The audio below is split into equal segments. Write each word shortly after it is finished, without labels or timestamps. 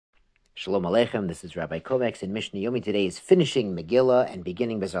Shalom Aleichem, this is Rabbi Kovacs, and Mishnah Yomi today is finishing Megillah and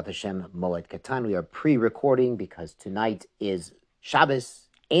beginning B'ezrat Hashem Moed Katan. We are pre-recording because tonight is Shabbos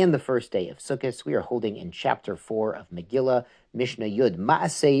and the first day of Sukkot. We are holding in chapter 4 of Megillah, Mishnah Yud,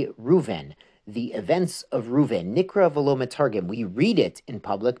 Ma'aseh Ruven, the events of Ruven, Nikra v'lo metargem. We read it in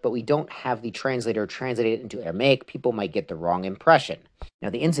public, but we don't have the translator translate it into Aramaic. People might get the wrong impression.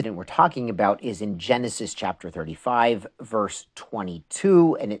 Now, the incident we're talking about is in Genesis chapter 35, verse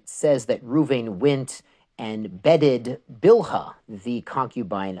 22, and it says that Reuven went and bedded Bilhah, the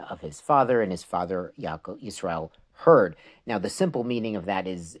concubine of his father, and his father Yaakov, Israel, heard. Now, the simple meaning of that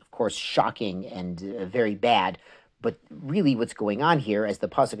is, of course, shocking and very bad, but really what's going on here, as the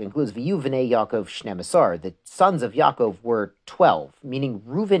pasuk includes, V'yu v'nei Yaakov shnemasar, the sons of Yaakov were 12, meaning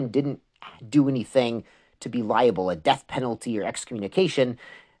Reuven didn't do anything to be liable, a death penalty or excommunication,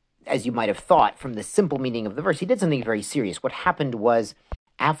 as you might have thought from the simple meaning of the verse. He did something very serious. What happened was,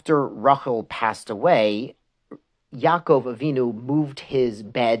 after Rachel passed away, Yaakov Avinu moved his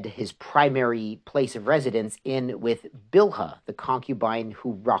bed, his primary place of residence, in with Bilhah, the concubine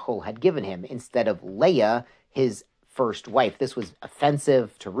who Rachel had given him, instead of Leah, his first wife. This was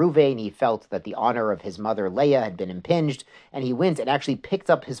offensive to Reuven. He felt that the honor of his mother Leah had been impinged, and he went and actually picked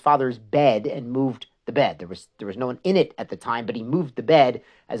up his father's bed and moved the bed. There was no one in it at the time, but he moved the bed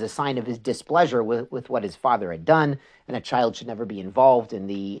as a sign of his displeasure with what his father had done, and a child should never be involved in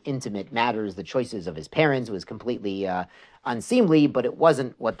the intimate matters, the choices of his parents. It was completely unseemly, but it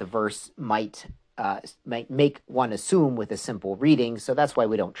wasn't what the verse might make one assume with a simple reading, so that's why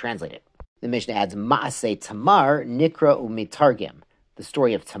we don't translate it. The Mishnah adds, Ma'aseh Tamar, Nikra u'mitargem. The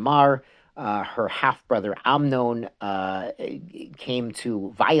story of Tamar, her half-brother Amnon came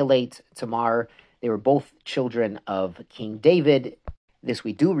to violate Tamar. They were both children of King David. This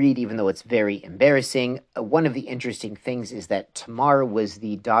we do read, even though it's very embarrassing. One of the interesting things is that Tamar was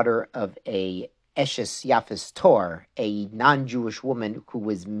the daughter of a Eshes Yafes Tor, a non-Jewish woman who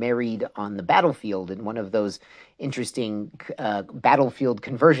was married on the battlefield in one of those interesting battlefield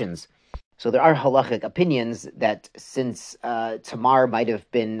conversions. So there are halachic opinions that since Tamar might have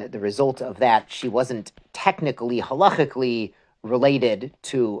been the result of that, she wasn't technically, halachically related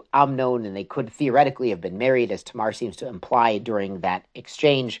to Amnon, and they could theoretically have been married, as Tamar seems to imply during that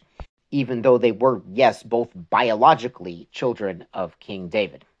exchange, even though they were, yes, both biologically children of King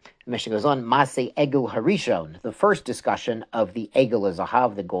David. The Mishnah goes on, Maseh Egel Harishon, the first discussion of the Egel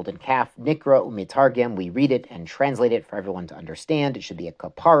Zahav, the golden calf, Nikra u'mitargem, we read it and translate it for everyone to understand. It should be a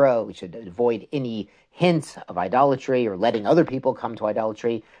kapara. We should avoid any hint of idolatry or letting other people come to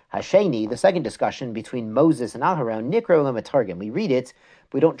idolatry. Hasheni, the second discussion between Moses and Aharon, Nikra u'mitargem, we read it,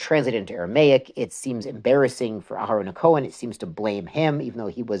 but we don't translate it into Aramaic. It seems embarrassing for Aharon and Cohen. It seems to blame him, even though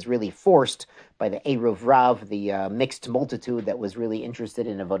he was really forced by the Eruv Rav, the mixed multitude that was really interested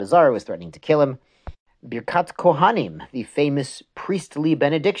in Avodah Zarah, was threatening to kill him. Birkat Kohanim, the famous priestly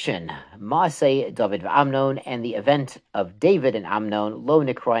benediction, Maaseh David v'Amnon, and the event of David and Amnon, Lo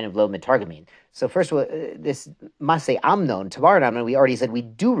Nikroin of Lo Mitargamin. So first of all, this Maaseh Amnon, Tamar and Amnon, we already said we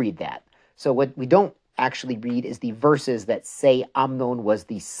do read that. So what we don't actually read is the verses that say Amnon was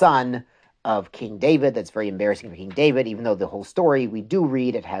the son of King David. That's very embarrassing for King David, even though the whole story we do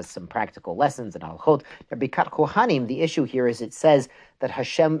read, it has some practical lessons and halachot. Birkat Kohanim, the issue here is it says that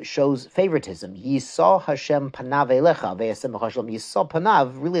Hashem shows favoritism. Yisah Hashem panav elecha ve'asem b'chashlom. Yisah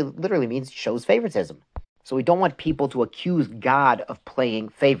panav really literally means shows favoritism. So we don't want people to accuse God of playing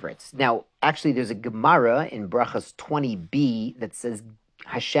favorites. Now, actually, there's a Gemara in Brachas 20b that says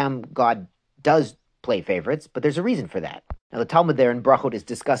Hashem, God, does play favorites, but there's a reason for that. Now, the Talmud there in Brachot is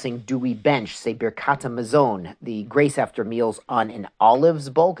discussing, do we bench, say, Birkat Hamazon, the grace after meals, on an olives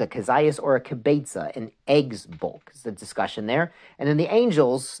bulk, a kazayas, or a kibetza, an eggs bulk? It's the discussion there. And then the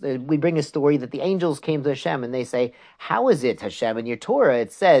angels, we bring a story that the angels came to Hashem and they say, how is it, Hashem, in your Torah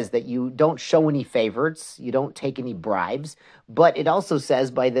it says that you don't show any favorites, you don't take any bribes, but it also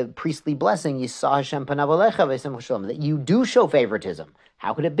says by the priestly blessing, Yisah Hashem panav alecha ve'asem b'chashlom, that you do show favoritism.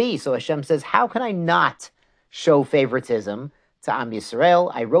 How could it be? So Hashem says, how can I not show favoritism to Am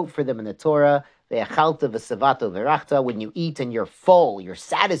Yisrael? I wrote for them in the Torah, ve'achalta v'savato v'rachta, when you eat and you're full, you're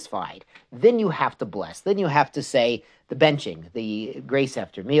satisfied, then you have to bless. Then you have to say the benching, the grace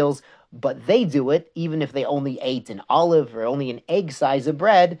after meals. But they do it, even if they only ate an olive or only an egg size of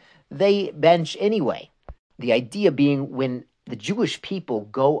bread, they bench anyway. The idea being when the Jewish people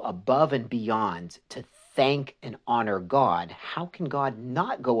go above and beyond to thank and honor God, how can God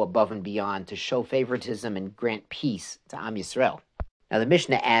not go above and beyond to show favoritism and grant peace to Am Yisrael? Now the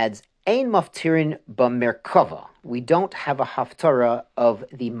Mishnah adds, Ein maftirin b'merkava. We don't have a haftarah of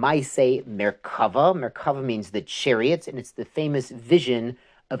the Maaseh Merkava. Merkava means the chariots, and it's the famous vision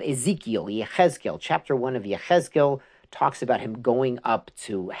of Ezekiel, Yechezkel. Chapter 1 of Yechezkel talks about him going up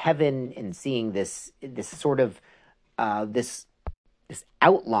to heaven and seeing this sort of this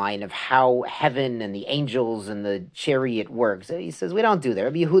outline of how heaven and the angels and the chariot works. He says, we don't do that.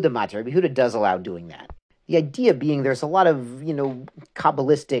 Rabbi Yehuda does allow doing that. The idea being there's a lot of,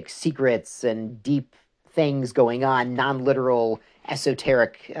 Kabbalistic secrets and deep things going on, non-literal,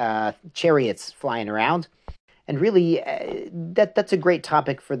 esoteric chariots flying around. And really, that's a great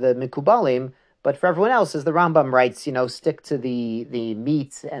topic for the Mikubalim, but for everyone else, as the Rambam writes, stick to the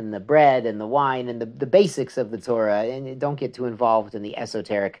meat and the bread and the wine and the basics of the Torah, and don't get too involved in the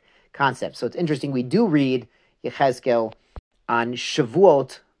esoteric concepts. So it's interesting, we do read Yechezkel on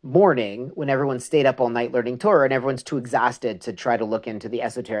Shavuot morning when everyone stayed up all night learning Torah and everyone's too exhausted to try to look into the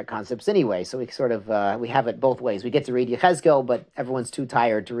esoteric concepts anyway. So we sort of, we have it both ways. We get to read Yechezkel, but everyone's too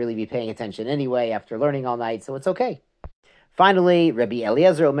tired to really be paying attention anyway after learning all night, so it's okay. Finally, Rabbi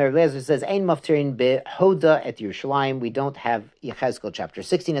Eliezer says, Ein maftirin behoda et Yerushalayim. We don't have Yechezkel chapter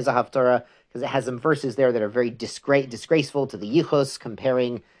 16 as a haftarah because it has some verses there that are very disgraceful to the Yichus,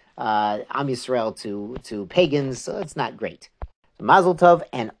 comparing Am Yisrael to pagans, so it's not great. Mazel Tov,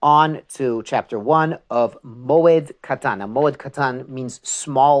 and on to chapter 1 of Moed Katan. Now, Moed Katan means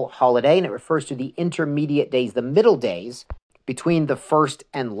small holiday, and it refers to the intermediate days, the middle days, between the first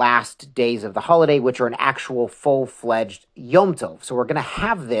and last days of the holiday, which are an actual full-fledged Yom Tov. So we're going to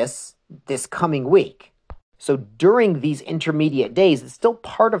have this coming week. So during these intermediate days, it's still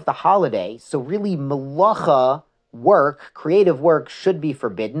part of the holiday, so really melacha work, creative work, should be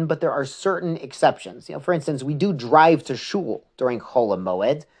forbidden, but there are certain exceptions. For instance, we do drive to shul during Chol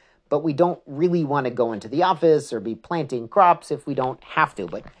HaMoed, but we don't really want to go into the office or be planting crops if we don't have to.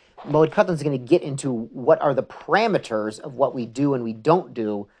 But Moed Katan is going to get into what are the parameters of what we do and we don't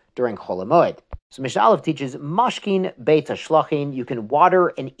do during Chol HaMoed. So Mishnah Aleph teaches, Mashkin Beit HaShlachin, you can water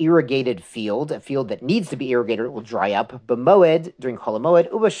an irrigated field, a field that needs to be irrigated, it will dry up, B'Moed, during Chol HaMoed,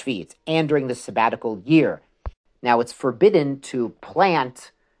 Ubashvit, and during the sabbatical year. Now, it's forbidden to plant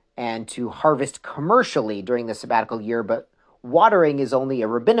and to harvest commercially during the sabbatical year, but watering is only a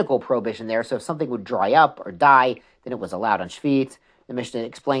rabbinical prohibition there, so if something would dry up or die, then it was allowed on Shvit. The Mishnah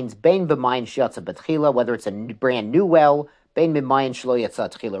explains, Bein b'mayin sheyatza b'tchila, whether it's a brand new well, Bein b'mayin shelo yatza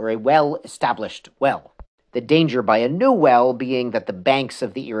tchila, or a well-established well. The danger by a new well being that the banks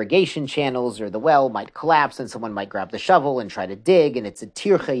of the irrigation channels or the well might collapse and someone might grab the shovel and try to dig, and it's a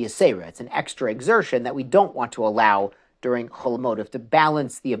tircha yesera. It's an extra exertion that we don't want to allow during Chol HaMoed, to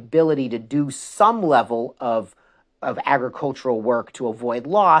balance the ability to do some level of agricultural work to avoid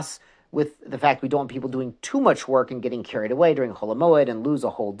loss with the fact we don't want people doing too much work and getting carried away during Chol HaMoed and lose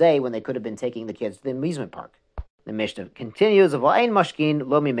a whole day when they could have been taking the kids to the amusement park. The Mishnah continues,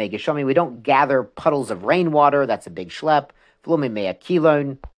 we don't gather puddles of rainwater, that's a big schlep,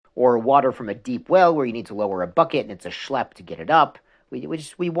 or water from a deep well where you need to lower a bucket and it's a schlep to get it up.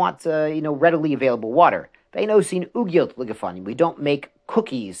 We want readily available water. We don't make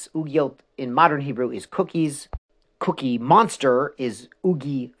cookies. Ugiot in modern Hebrew is cookies. Cookie monster is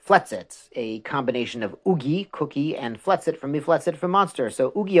ugi fletzit, a combination of ugi, cookie, and fletzit from mifletzit from monster. So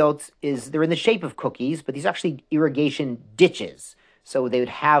ugiot they're in the shape of cookies, but these are actually irrigation ditches. So they would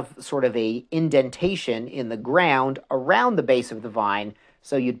have sort of a indentation in the ground around the base of the vine.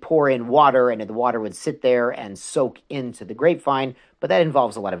 So you'd pour in water and the water would sit there and soak into the grapevine. But that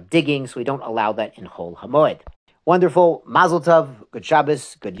involves a lot of digging, so we don't allow that in Chol HaMoed. Wonderful. Mazel Tov, good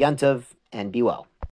Shabbos, good Yom Tov, and be well.